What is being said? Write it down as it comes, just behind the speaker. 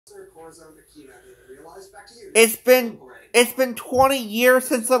It's been 20 years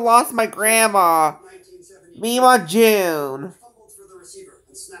since I lost my grandma, Mema June.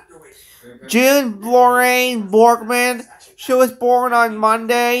 June Lorraine Borgman. She was born on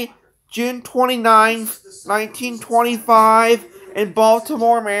Monday, June 29th, 1925, in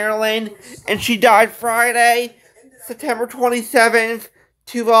Baltimore, Maryland, and she died Friday, September 27th,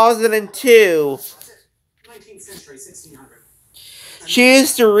 2002. She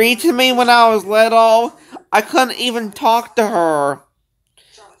used to read to me when I was little. I couldn't even talk to her.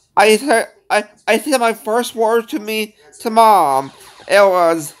 I said my first word to Mom. It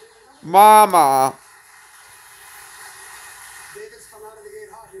was Mama.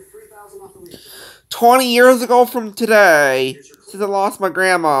 20 years ago from today, since I lost my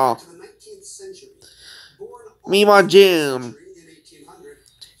grandma, Mema June.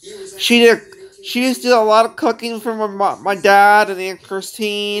 She did. She used to do a lot of cooking for my dad and Aunt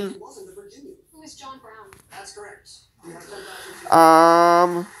Christine.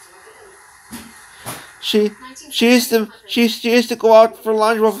 Um, she used to go out for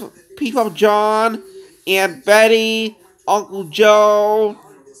lunch with People John, Aunt Betty, Uncle Joe.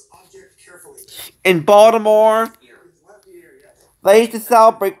 In Baltimore, they used to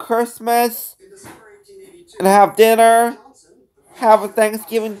celebrate Christmas and have dinner, have a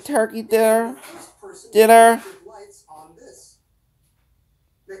Thanksgiving turkey dinner,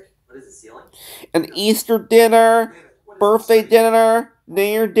 an Easter dinner, birthday dinner, New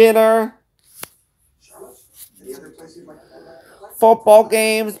Year dinner, football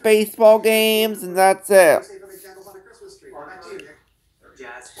games, baseball games, and that's it.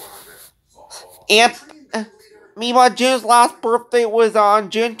 Aunt Mema June's last birthday was on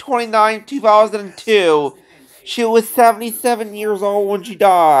June 29th, 2002. She was 77 years old when she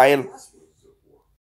died.